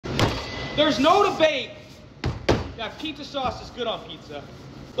There's no debate that pizza sauce is good on pizza,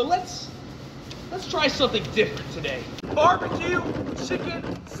 but let's try something different today. Barbecue, chicken,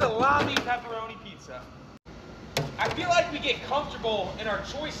 salami, pepperoni pizza. I feel like we get comfortable in our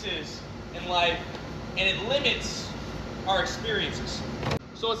choices in life, and it limits our experiences.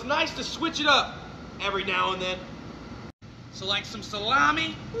 So it's nice to switch it up every now and then. So like some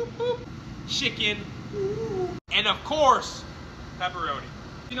salami, chicken, and of course, pepperoni.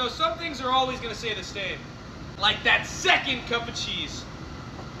 You know, some things are always gonna stay the same. Like that second cup of cheese.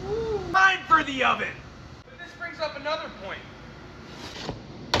 Time for the oven. But this brings up another point.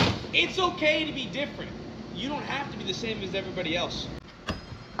 It's okay to be different. You don't have to be the same as everybody else.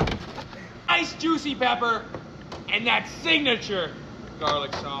 Nice juicy pepper and that signature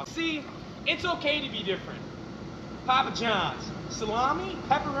garlic sauce. See, it's okay to be different. Papa John's, salami,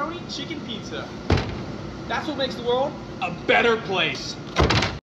 pepperoni, chicken pizza. That's what makes the world a better place.